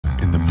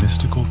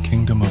mystical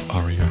kingdom of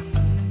Aria,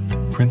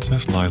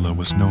 Princess Lila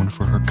was known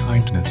for her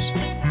kindness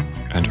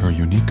and her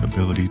unique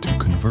ability to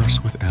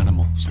converse with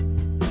animals.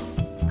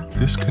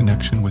 This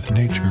connection with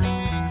nature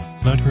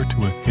led her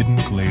to a hidden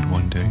glade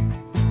one day,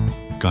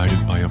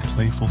 guided by a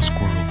playful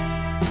squirrel.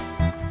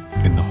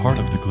 In the heart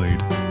of the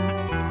glade,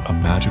 a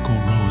magical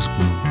rose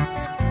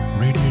bloomed,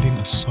 radiating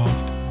a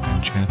soft,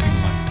 enchanting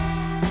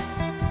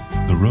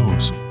light. The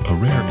rose, a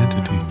rare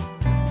entity,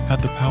 had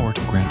the power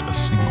to grant a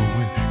single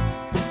wish.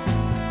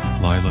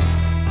 Lila,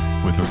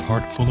 with her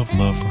heart full of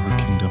love for her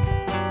kingdom,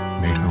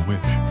 made her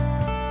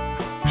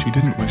wish. She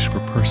didn't wish for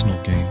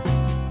personal gain,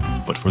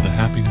 but for the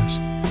happiness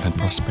and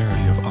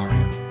prosperity of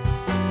Aria.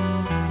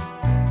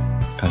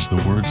 As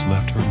the words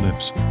left her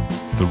lips,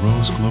 the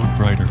rose glowed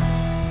brighter,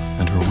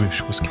 and her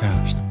wish was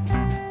cast.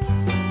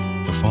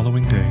 The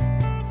following day,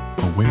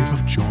 a wave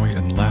of joy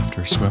and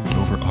laughter swept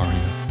over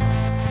Aria.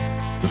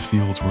 The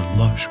fields were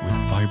lush with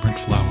vibrant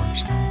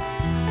flowers,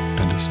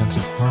 and a sense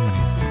of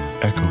harmony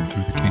echoed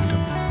through the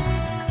kingdom.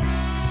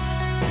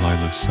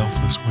 Lila's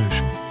selfless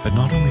wish had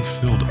not only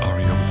filled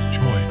Aria with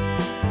joy,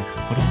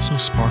 but also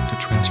sparked a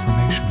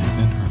transformation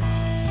within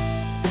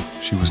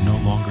her. She was no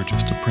longer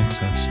just a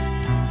princess.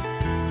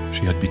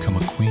 She had become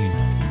a queen,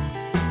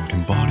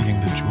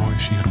 embodying the joy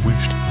she had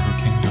wished for her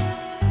kingdom.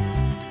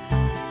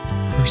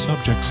 Her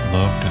subjects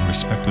loved and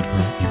respected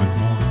her even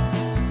more,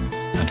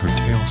 and her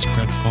tale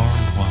spread far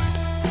and wide.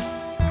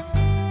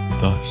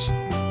 Thus,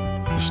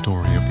 the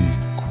story of the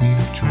Queen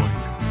of Joy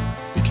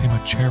became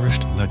a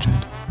cherished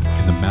legend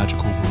in the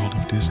magical world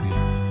of Disney,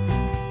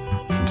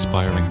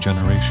 inspiring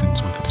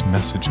generations with its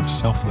message of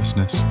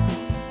selflessness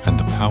and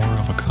the power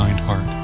of a kind heart.